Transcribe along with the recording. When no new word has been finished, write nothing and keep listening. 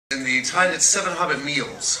it's 7 Hobbit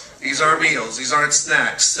meals. These are meals. These aren't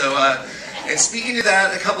snacks. So, and speaking of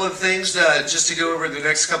that, a couple of things just to go over the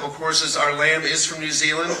next couple courses. Our lamb is from New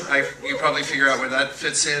Zealand. You probably figure out where that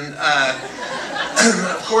fits in.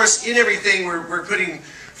 Of course, in everything, we're putting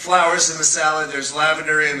flowers in the salad. There's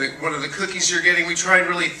lavender in one of the cookies you're getting. We try and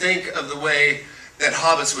really think of the way that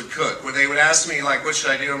hobbits would cook. When they would ask me, like, what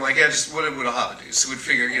should I do? I'm like, yeah, just what would a hobbit do? So we'd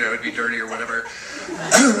figure, it'd be dirty or whatever.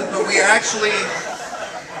 But we actually,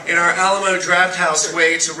 in our Alamo Drafthouse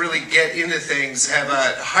way to really get into things, have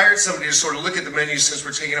hired somebody to sort of look at the menu since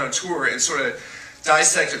we're taking on a tour and sort of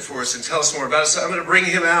dissect it for us and tell us more about it. So I'm going to bring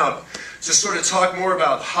him out to sort of talk more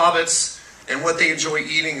about hobbits and what they enjoy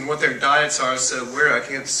eating and what their diets are. So I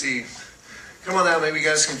can't see. Come on out, maybe you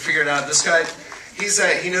guys can figure it out. This guy,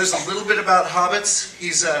 he knows a little bit about hobbits.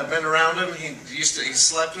 He's been around them. He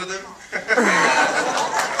slept with them.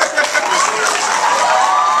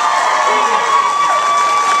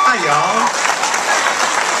 Hi, y'all.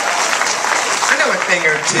 I know a thing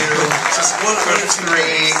or two, Just one or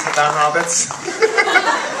three about hobbits.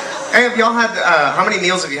 Hey, have y'all had, how many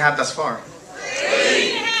meals have you had thus far?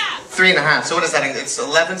 3.5. So what is that? It's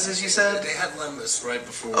 11s, you said? They had lembas right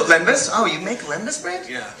before. Oh, lembas? Oh, you make lembas bread?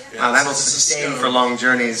 Yeah. Oh, that'll sustain for long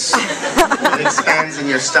journeys. It expands in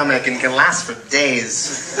your stomach and can last for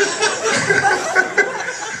days.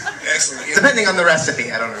 Excellent. Yeah. Depending on the recipe,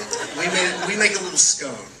 I don't know. We make a little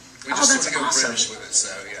scone. We just that's want to go awesome. British with it,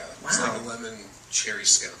 so yeah. It's Wow. like a lemon cherry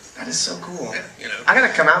scone. That is so cool. Yeah, I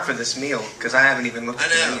gotta come out for this meal because I haven't even looked at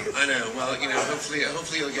the menu. I know. Well,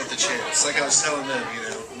 hopefully you'll get the chance. Like I was telling them,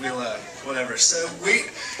 we'll whatever. So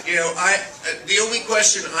the only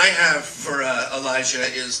question I have for Elijah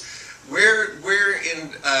is, where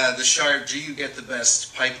in the Shire do you get the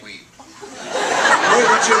best pipeweed?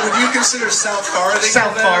 Would you consider South Farthing?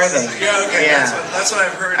 South Farthing. Yeah, okay. Yeah. That's what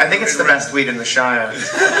I've heard. I think it's the best weed in the Shire.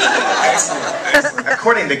 Excellent.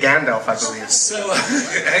 According to Gandalf, I believe. So,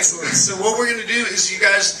 excellent. So what we're going to do is you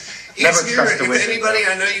guys... Never here. trust a wizard. If anybody,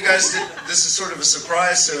 I know you guys did, this is sort of a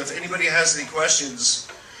surprise, so if anybody has any questions...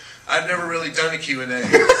 I've never really done a Q&A. You're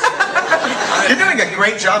doing a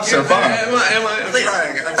great job so far. I'm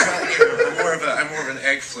trying. I'm more of an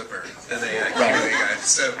egg flipper than a Q&A guy.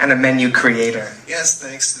 So, and a menu creator. Yes,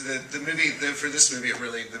 thanks. The movie for this movie,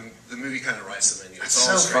 the movie kind of writes the menu. It's That's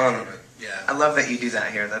all so fun. from it. Yeah. I love that you do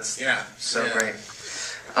that here. That's so yeah. great.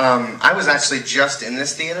 I was actually just in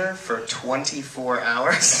this theater for 24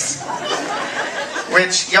 hours,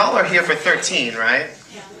 which y'all are here for 13, right?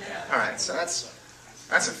 Yeah. All right, so that's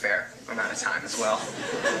a fair amount of time as well.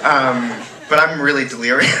 But I'm really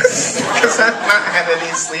delirious because I've not had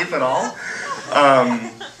any sleep at all.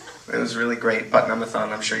 It was really great.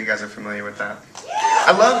 Button-a-thon, I'm sure you guys are familiar with that.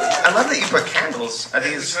 I love that you put candles. We're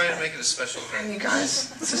trying to make it a special thing. Man, you guys,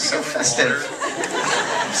 this is so festive.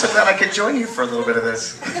 I'm so glad I could join you for a little bit of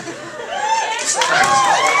this.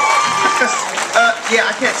 Yeah,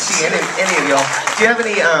 I can't see any of y'all. Do you have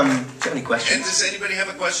any questions? And does anybody have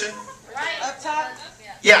a question? Right up top.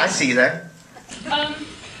 Yeah, I see you there. So,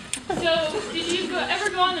 did you ever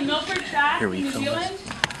go on the Milford Track in New Zealand?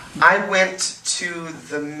 I went to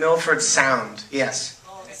the Milford Sound, yes,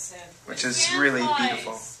 which is really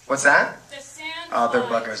beautiful. What's that? The sand. Oh, they're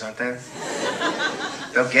buggers, aren't they?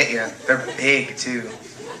 They'll get you. They're big, too.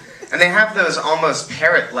 And they have those almost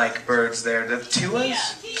parrot-like birds there. The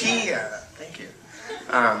tuas? Kia. Thank you.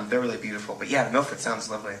 They're really beautiful. But yeah, the Milford Sound's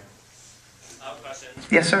lovely. I have a question.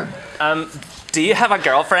 Yes, sir. Do you have a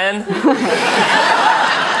girlfriend?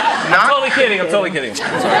 I'm totally kidding. All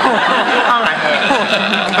right.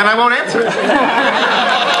 Then I won't answer.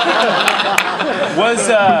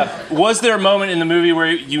 Was there a moment in the movie where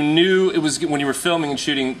you knew it was, when you were filming and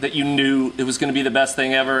shooting, that you knew it was going to be the best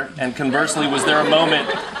thing ever? And conversely, was there a moment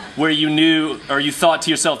where you knew, or you thought to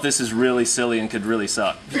yourself, this is really silly and could really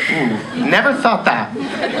suck? Never thought that.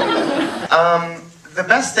 The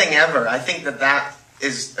best thing ever, I think that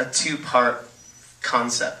is a two-part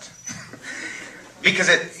concept. Because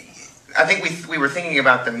I think we were thinking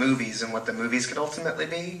about the movies and what the movies could ultimately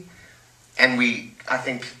be. And I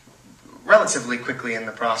think, relatively quickly in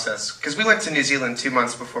the process, because we went to New Zealand 2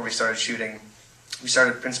 months before we started shooting. We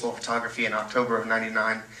started principal photography in October of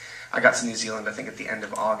 '99. I got to New Zealand, I think, at the end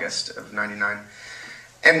of August of '99.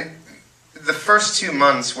 And the first 2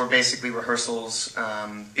 months were basically rehearsals,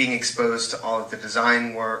 being exposed to all of the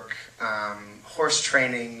design work, horse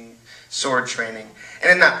training, sword training.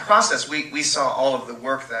 And in that process, we saw all of the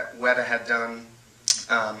work that Weta had done,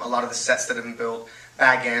 a lot of the sets that had been built.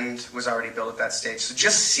 Bag End was already built at that stage. So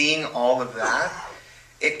just seeing all of that,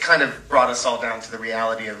 it kind of brought us all down to the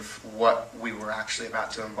reality of what we were actually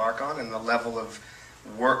about to embark on and the level of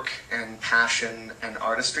work and passion and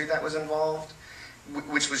artistry that was involved,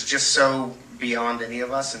 which was just so beyond any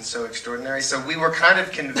of us and so extraordinary. So we were kind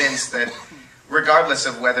of convinced that regardless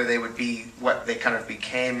of whether they would be what they kind of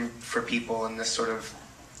became for people in this sort of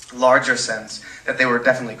larger sense, that they were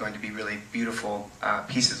definitely going to be really beautiful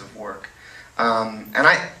pieces of work. And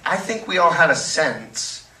I think we all had a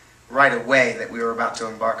sense right away that we were about to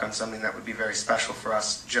embark on something that would be very special for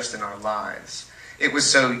us just in our lives. It was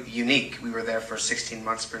so unique. We were there for 16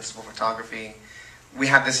 months, principal photography. We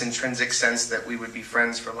had this intrinsic sense that we would be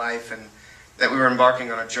friends for life and that we were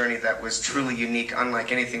embarking on a journey that was truly unique,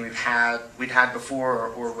 unlike anything we'd had before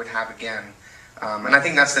or would have again. And I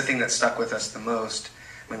think that's the thing that stuck with us the most.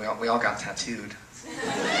 I mean, we all got tattooed.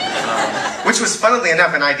 Which was, funnily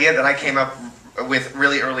enough, an idea that I came up with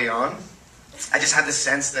really early on. I just had the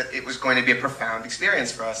sense that it was going to be a profound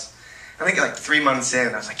experience for us. I think like 3 months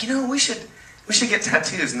in, I was like, you know, we should get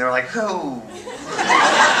tattoos. And they were like, oh.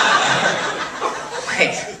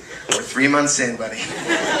 Wait, we're 3 months in, buddy.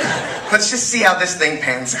 Let's just see how this thing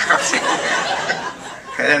pans out.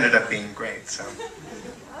 It ended up being great, so.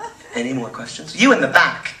 Any more questions? You in the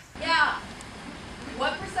back. Yeah.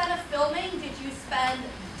 What percent of filming did you spend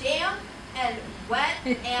damp and wet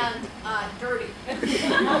and dirty?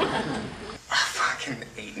 Fucking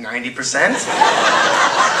 90%.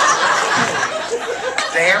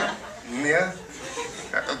 Damn. Yeah.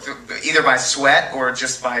 Either by sweat or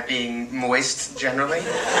just by being moist generally.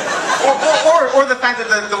 Or the fact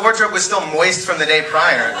that the wardrobe was still moist from the day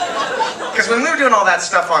prior. Because when we were doing all that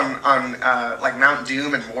stuff on like Mount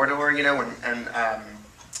Doom and Mordor, you know, and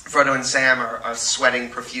Frodo and Sam are sweating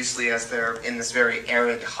profusely as they're in this very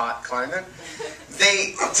arid, hot climate,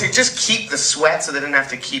 to just keep the sweat so they didn't have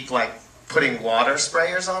to keep like putting water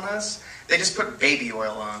sprayers on us, they just put baby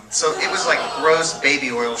oil on. So it was like gross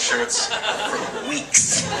baby oil shirts for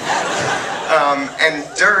weeks. And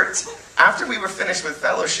dirt, after we were finished with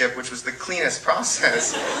fellowship, which was the cleanest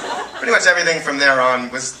process, pretty much everything from there on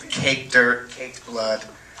was caked dirt, caked blood,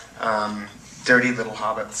 dirty little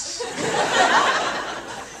hobbits.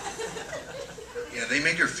 Yeah, they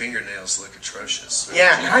make your fingernails look atrocious.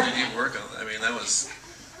 Yeah. How did you work on that? I mean, that was...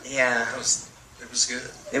 Yeah. It was good.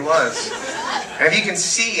 It was. And if you can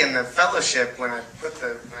see in the fellowship, when I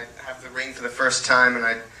have the ring for the first time and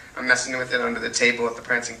I'm messing with it under the table at the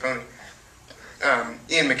Prancing Pony,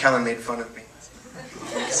 Ian McKellen made fun of me.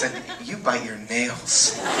 He said, "You bite your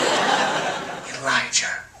nails.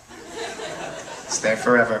 Elijah." It's there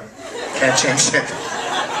forever. Can't change it.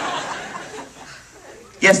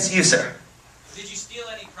 Yes, you, sir. Did you steal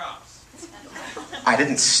any props? I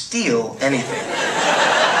didn't steal anything.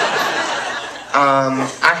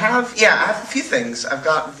 I have a few things. I've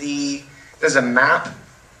got there's a map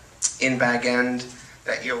in Bag End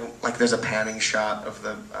that there's a panning shot of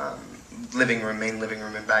the main living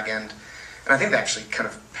room in Bag End. And I think they actually kind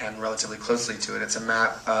of pan relatively closely to it. It's a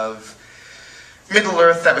map of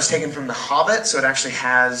Middle-earth that was taken from The Hobbit, so it actually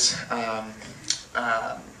has,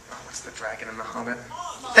 what's the dragon in The Hobbit?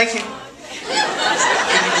 Thank you.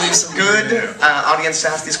 Good audience to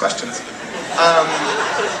ask these questions.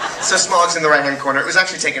 So Smaug's in the right-hand corner. It was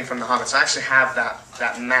actually taken from The Hobbit, so I actually have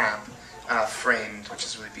that map framed, which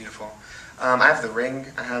is really beautiful. I have the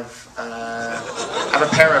ring. I have a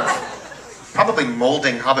pair of probably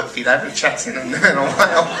molding Hobbit feet. I haven't checked in a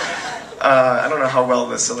while. I don't know how well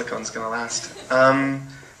the silicone's going to last. And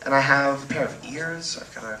I have a pair of ears.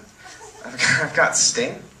 I've got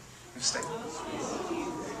Sting. Sting.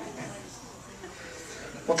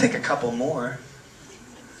 We'll take a couple more.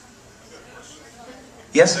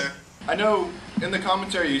 Yes, sir. I know in the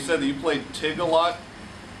commentary you said that you played Tig a lot.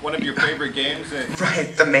 One of your favorite games.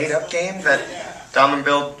 Right, the made-up game that Dom and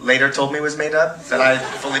Bill later told me was made up, that I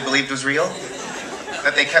fully believed was real.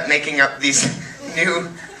 That they kept making up these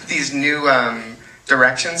new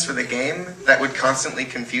directions for the game that would constantly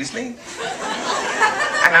confuse me.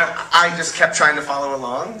 And I just kept trying to follow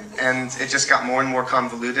along, and it just got more and more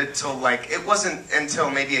convoluted till it wasn't until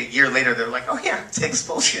maybe a year later they were like, oh yeah, Tig's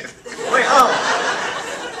bullshit. Like, oh,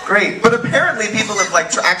 great. But apparently people have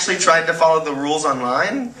actually tried to follow the rules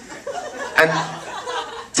online and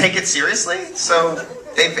take it seriously, so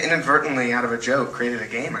they've inadvertently, out of a joke, created a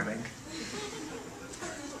game, I think.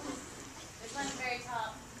 This one's very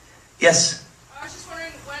top. Yes? I was just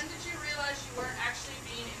wondering, when did you realize you weren't actually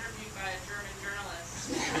being interviewed by a German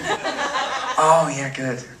journalist? Oh, yeah,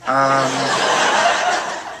 good.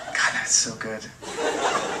 God, that's so good.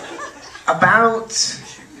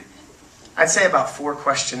 I'd say about 4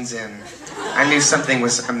 questions in, I knew something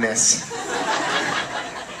was amiss.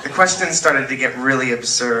 The questions started to get really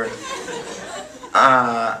absurd.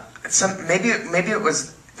 Maybe it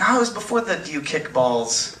was No, it was before the Do You Kick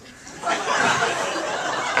Balls?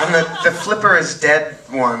 And the Flipper is Dead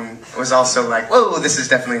one was also like, whoa, this is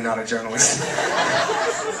definitely not a journalist.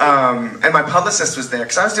 And my publicist was there,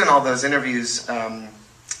 because I was doing all those interviews.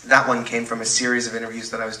 That one came from a series of interviews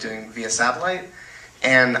that I was doing via satellite,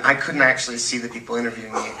 and I couldn't actually see the people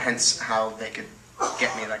interviewing me, hence how they could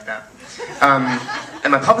get me like that.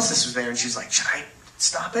 And my publicist was there, and she was like, should I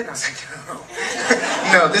stop it? And I was like, no.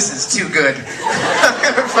 No, this is too good. I'm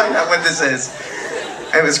going to find out what this is.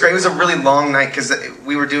 And it was great. It was a really long night, because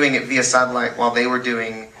we were doing it via satellite while they were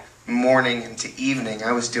doing morning into evening.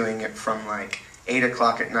 I was doing it from like 8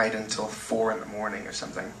 o'clock at night until 4 in the morning or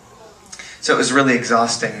something. So it was really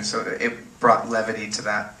exhausting, so it brought levity to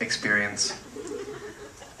that experience.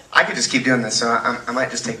 I could just keep doing this, so I might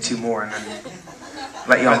just take 2 more and then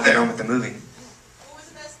let you all get on with the movie. What was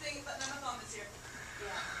the best thing about the marathon this year?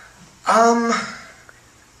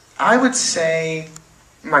 I would say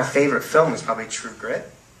my favorite film is probably True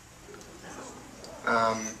Grit.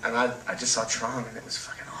 And I just saw Tron, and it was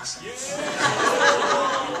fucking awesome.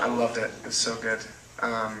 I loved it. It was so good.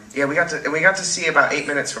 Yeah, we got to see about 8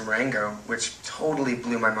 minutes from Rango, which totally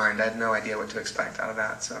blew my mind. I had no idea what to expect out of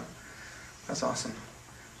that, so that's awesome.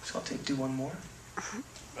 So I'll do one more.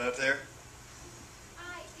 Right up there.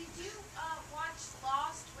 Hi, did you watch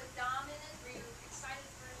Lost with Dom in it? Were you excited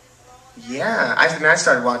for his role? Yeah, I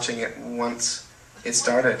started watching it once it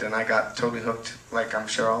started, and I got totally hooked, like I'm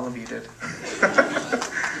sure all of you did.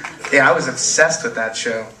 Yeah, I was obsessed with that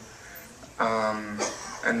show.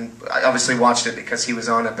 And I obviously watched it because he was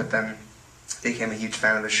on it, but then became a huge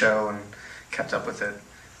fan of the show and kept up with it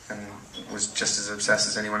and was just as obsessed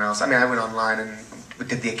as anyone else. I mean, I went online and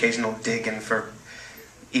did the occasional dig in for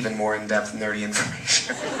even more in-depth nerdy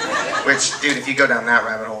information. Which, dude, if you go down that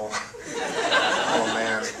rabbit hole, oh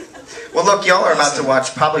man. Well, look, y'all are about to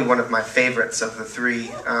watch probably one of my favorites of the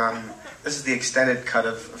 3. This is the extended cut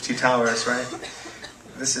of Two Towers, right?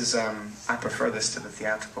 This is, I prefer this to the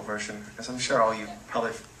theatrical version, as I'm sure all you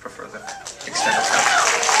probably prefer the extended cut.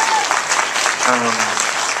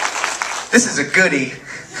 This is a goodie.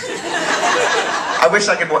 I wish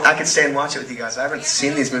I could stay and watch it with you guys. I haven't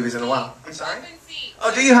seen these movies in a while. I'm sorry? Open seat.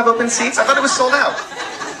 Oh, do you have open seats? I thought it was sold out.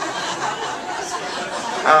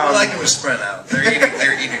 I like it was spread out. They're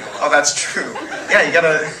eating a lot. Oh, that's true. Yeah, you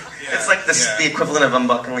gotta... It's like the equivalent of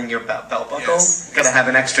unbuckling your belt buckle. Yes. Gotta have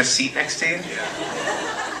an extra seat next to you.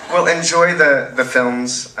 Yeah. Well, enjoy the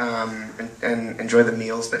films and enjoy the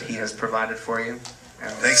meals that he has provided for you.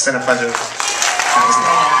 And it's been a pleasure. That was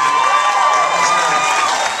neat.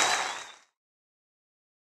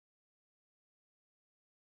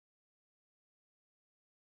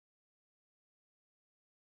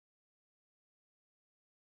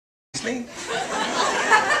 Me.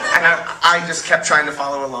 And I just kept trying to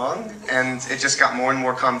follow along, and it just got more and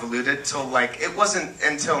more convoluted till like, it wasn't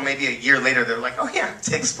until maybe a year later they were like, oh yeah,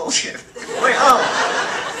 Tig's bullshit. Like, oh,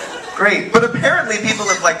 great. But apparently people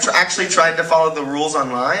have like actually tried to follow the rules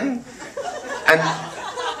online and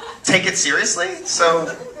take it seriously, so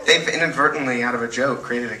they've inadvertently, out of a joke,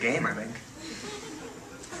 created a game, I think.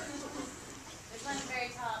 This one's very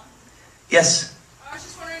top. Yes? I was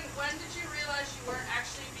just wondering, when did you realize you weren't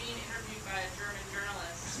actually being interviewed by a German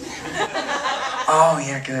journalist? Oh,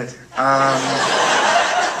 yeah, good. God,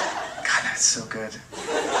 that's so good.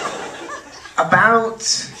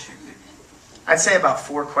 I'd say about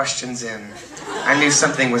 4 questions in, I knew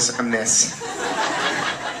something was amiss.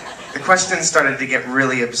 The questions started to get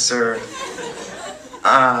really absurd.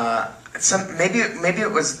 Maybe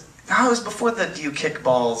it was, no, it was before the Do You Kick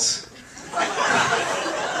Balls?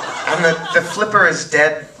 And the Flipper is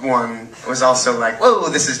Dead one was also like, whoa,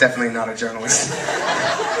 this is definitely not a journalist.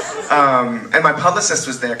 And my publicist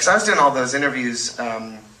was there, because I was doing all those interviews.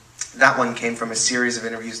 That one came from a series of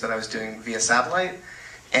interviews that I was doing via satellite,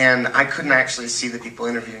 and I couldn't actually see the people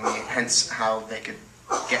interviewing me, hence how they could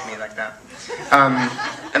get me like that.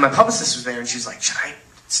 And my publicist was there, and she was like, should I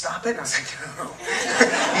stop it? And I was like, no.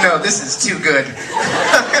 No, this is too good.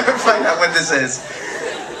 I'm going to find out what this is.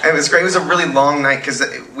 And it was great. It was a really long night, because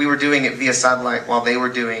we were doing it via satellite while they were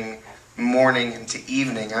doing morning into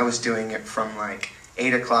evening. I was doing it from like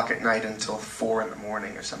 8 o'clock at night until 4 in the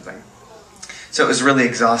morning or something. So it was really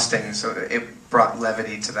exhausting, so it brought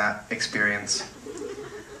levity to that experience.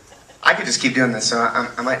 I could just keep doing this, so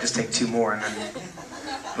I might just take 2 more and then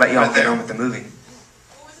let you all get on with the movie.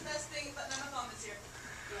 What was the best thing about the marathon this year?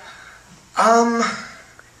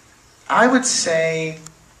 I would say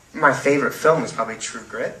my favorite film is probably True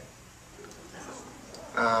Grit.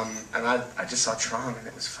 And I just saw Tron, and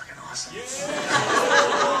it was fucking awesome.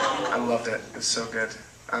 I loved it. It was so good.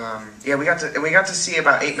 Yeah, we got to see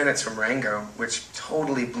about 8 minutes from Rango, which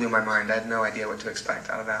totally blew my mind. I had no idea what to expect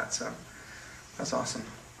out of that, so that's awesome.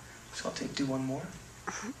 So I'll do one more.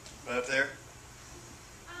 Right up there.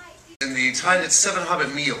 In the title, it's 7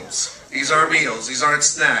 Hobbit meals. These are meals. These aren't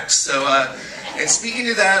snacks. So, and speaking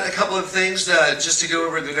to that, a couple of things just to go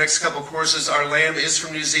over the next couple courses. Our lamb is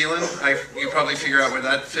from New Zealand. You probably figure out where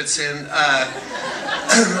that fits in.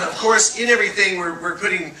 Of course, in everything, we're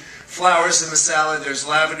putting flowers in the salad. There's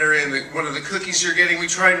lavender in one of the cookies you're getting. We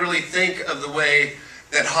try and really think of the way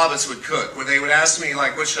that hobbits would cook. When they would ask me,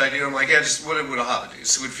 like, what should I do? I'm like, yeah, just what would a hobbit do?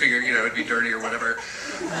 So we'd figure, it'd be dirty or whatever.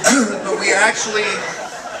 But we actually,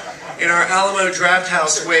 in our Alamo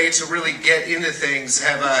Drafthouse way to really get into things,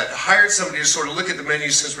 have hired somebody to sort of look at the menu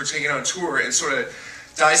since we're taking on tour and sort of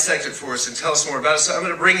dissect it for us and tell us more about it. So I'm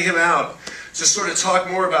going to bring him out to sort of talk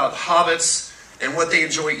more about hobbits and what they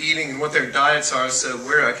enjoy eating and what their diets are. So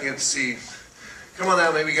I can't see. Come on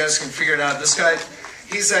out, maybe you guys can figure it out. This guy,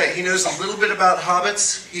 he knows a little bit about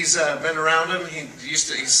hobbits. He's been around them. He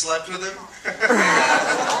slept with them.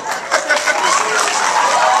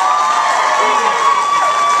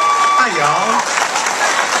 Hi, y'all.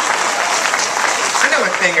 I know a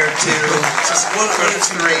thing or two, Just one or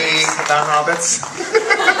three about hobbits.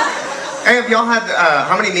 Hey, have y'all had,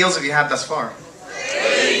 how many meals have you had thus far?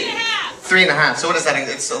 3.5. So what is that?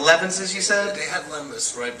 It's 11, as you said? They had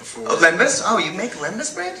lembas right before. Oh, lembas? Oh, you make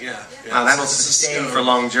lembas bread? Yeah. Wow, that'll sustain for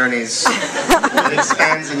long journeys. It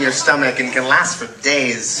expands in your stomach and can last for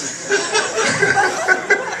days.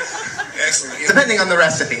 Excellent. Depending on the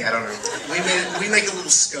recipe, I don't know. We make a little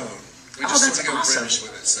scone. We just that's sort of go awesome. British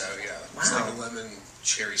with it, so yeah. It's Wow. like a lemon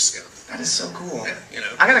cherry scone. That is so cool. Yeah,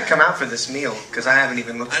 I gotta come out for this meal, because I haven't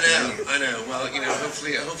even looked at the menu. I know. Well,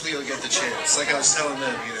 hopefully you'll get the chance. Like I was telling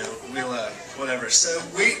them, we'll whatever. So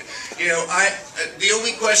the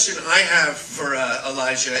only question I have for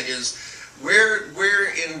Elijah is, where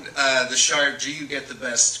in the Shire do you get the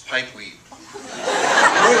best pipeweed?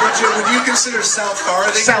 Would you consider South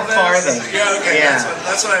Farthing? South the best? Farthing. Yeah, okay. Yeah.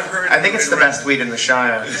 That's what I've heard. I think it's the best weed in the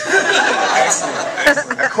Shire.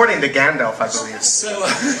 Excellent. According to Gandalf, I believe. So,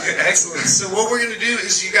 excellent. So what we're going to do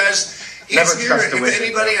is he's Never here. trust a If wizard.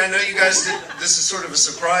 anybody, I know you guys did, this is sort of a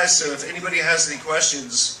surprise, so if anybody has any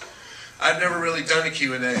questions, I've never really done a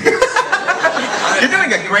Q&A. You're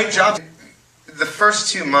doing a great job. The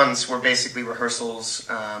first 2 months were basically rehearsals,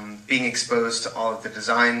 being exposed to all of the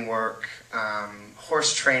design work,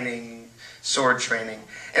 horse training, sword training.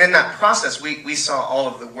 And in that process, we saw all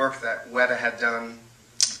of the work that Weta had done,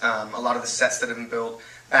 a lot of the sets that had been built.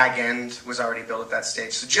 Bag End was already built at that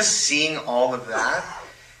stage. So just seeing all of that,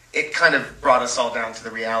 it kind of brought us all down to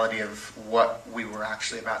the reality of what we were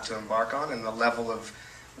actually about to embark on and the level of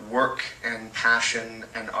work and passion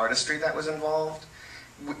and artistry that was involved,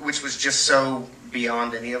 which was just so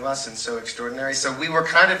beyond any of us and so extraordinary. So we were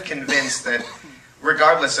kind of convinced that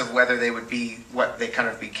regardless of whether they would be what they kind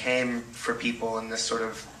of became for people in this sort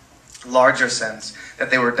of larger sense, that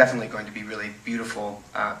they were definitely going to be really beautiful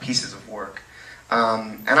pieces of work.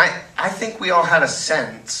 And I think we all had a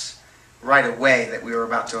sense right away that we were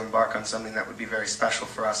about to embark on something that would be very special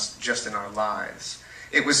for us just in our lives.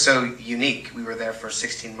 It was so unique. We were there for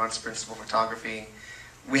 16 months, principal photography.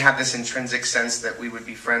 We had this intrinsic sense that we would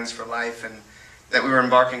be friends for life and that we were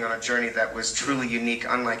embarking on a journey that was truly unique,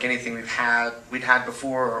 unlike anything we'd had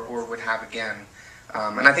before or would have again.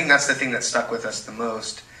 And I think that's the thing that stuck with us the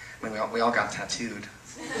most. I mean, we all got tattooed.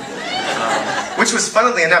 Which was,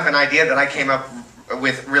 funnily enough, an idea that I came up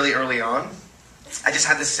with really early on. I just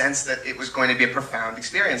had this sense that it was going to be a profound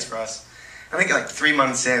experience for us. I think like 3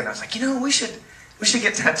 months in, I was like, we should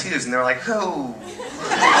get tattoos. And they were like, oh.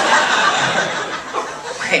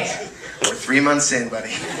 Wait, we're 3 months in,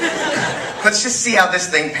 buddy. Let's just see how this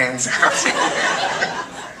thing pans out.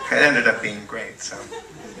 It ended up being great, so.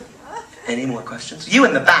 Any more questions? You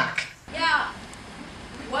in the back. Yeah.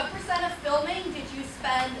 What % of filming did you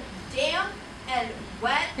spend damp and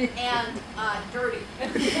wet and dirty?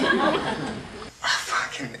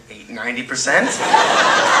 Fucking 90%.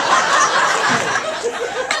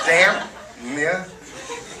 Damn. Yeah.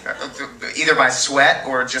 Either by sweat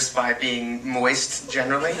or just by being moist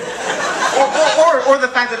generally, or the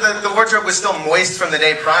fact that the wardrobe was still moist from the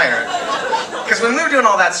day prior. Because when we were doing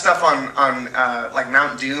all that stuff on like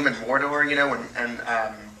Mount Doom and Mordor, and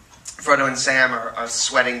Frodo and Sam are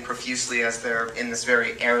sweating profusely as they're in this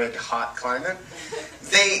very arid, hot climate.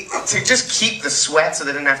 To just keep the sweat so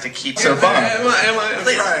they didn't have to keep so far. I'm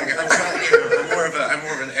trying. I'm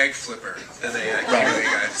more of an egg flipper than a Q&A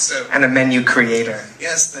guy. So. And a menu creator.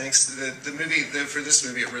 Yes, thanks. The movie for this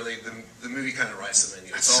movie, the movie kind of writes the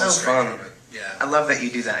menu. It's so fun. Yeah. I love that you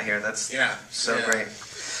do that here. That's so great.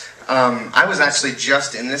 I was actually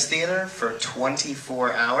just in this theater for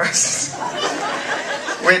 24 hours,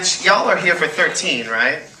 which y'all are here for 13,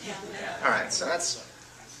 right? All right, so that's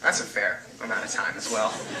a fair amount of time as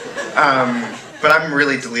well. But I'm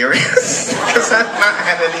really delirious because I've not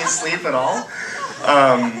had any sleep at all.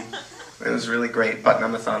 It was really great.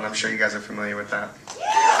 Button-a-thon, I'm sure you guys are familiar with that.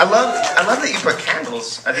 I love that you put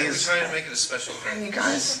candles. I think We're it's, trying to make it a special thing. man, you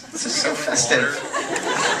guys, this is so festive.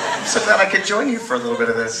 I'm so glad I could join you for a little bit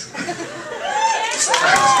of this.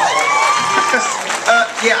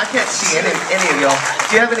 Yeah, I can't see any of y'all.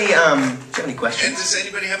 Do you have any And questions? does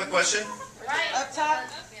anybody have a question? Right up top.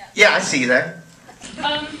 Yeah, I see you there.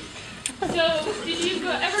 So, did you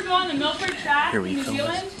ever go on the Milford Track in New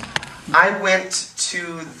Zealand? I went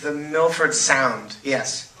to the Milford Sound,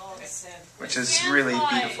 yes, which is really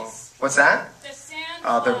beautiful. What's that? The sand.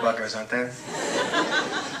 Oh, they're buggers, aren't they?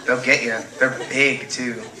 They'll get you. They're big,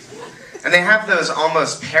 too. And they have those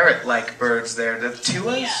almost parrot-like birds there. The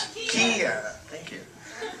tuas? Kia. Thank you.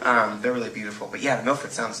 They're really beautiful. But yeah, the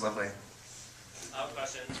Milford Sound's lovely. I have a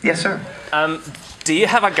question. Yes, sir. Do you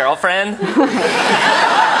have a girlfriend?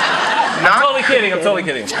 Not Totally kidding. I'm totally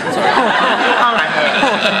kidding. all right.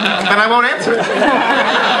 Then I won't answer it.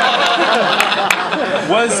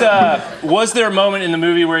 Was there a moment in the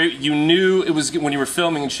movie where you knew it was, when you were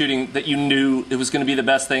filming and shooting, that you knew it was going to be the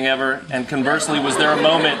best thing ever? And conversely, was there a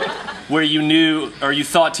moment where you knew, or you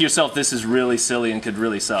thought to yourself, this is really silly and could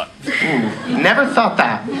really suck? Never thought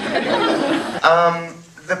that.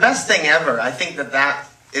 The best thing ever, I think that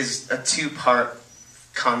is a two-part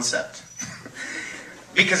concept.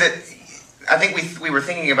 Because I think we were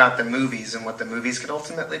thinking about the movies and what the movies could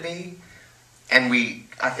ultimately be. And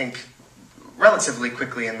I think, relatively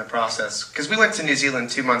quickly in the process, because we went to New Zealand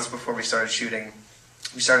 2 months before we started shooting.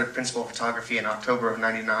 We started principal photography in October of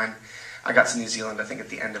 '99. I got to New Zealand, I think, at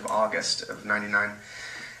the end of August of '99.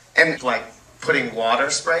 And like putting water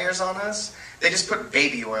sprayers on us, they just put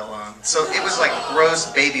baby oil on. So it was like gross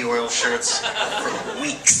baby oil shirts for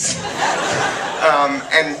weeks.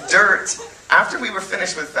 And dirt. After we were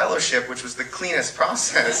finished with fellowship, which was the cleanest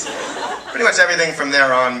process, pretty much everything from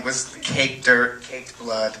there on was caked dirt, caked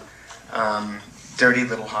blood, dirty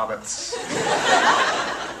little hobbits.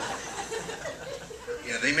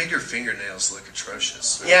 Yeah, they made your fingernails look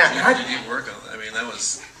atrocious. Yeah, How did you work on that? I mean, it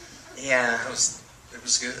was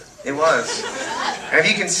good. It was. And if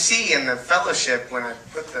you can see in the fellowship, when I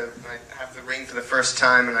have the ring for the first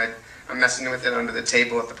time and I'm messing with it under the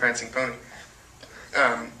table at the Prancing Pony,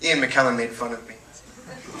 Ian McKellen made fun of me.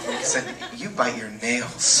 He said, "You bite your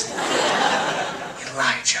nails,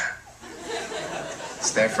 Elijah."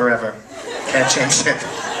 It's there forever. Can't change it.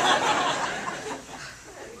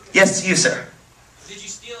 Yes, you, sir. Did you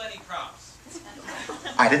steal any props?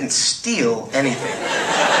 I didn't steal anything.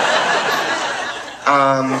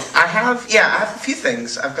 I have a few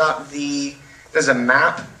things. I've got there's a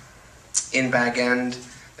map in Bag End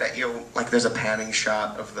that there's a panning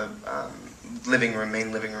shot of the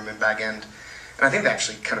main living room in Bag End. And I think they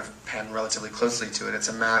actually kind of pan relatively closely to it. It's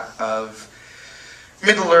a map of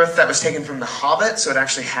Middle Earth that was taken from The Hobbit, so it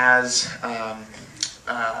actually has,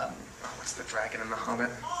 what's the dragon in The Hobbit?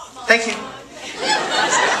 Thank you.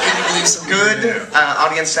 Good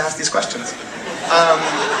audience to ask these questions.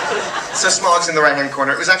 So Smaug's in the right-hand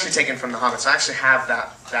corner. It was actually taken from The Hobbit, so I actually have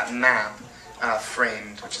that map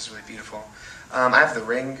framed, which is really beautiful. I have the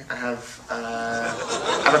ring. I have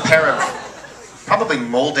a pair of probably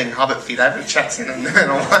molding Hobbit feet. I haven't checked in a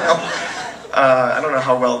while. I don't know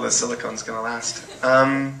how well the silicone's going to last.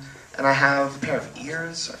 And I have a pair of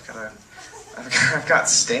ears. I've got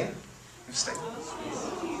Sting. Sting.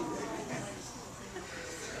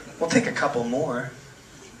 We'll take a couple more.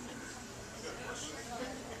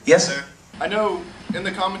 Yes, sir. I know in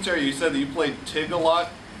the commentary you said that you played Tig a lot.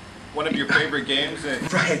 One of your favorite games.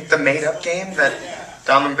 Right, the made-up game that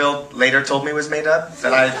Dom and Bill later told me was made up,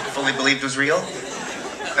 that I fully believed was real.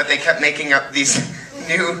 That they kept making up these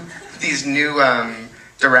new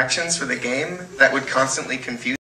directions for the game that would constantly confuse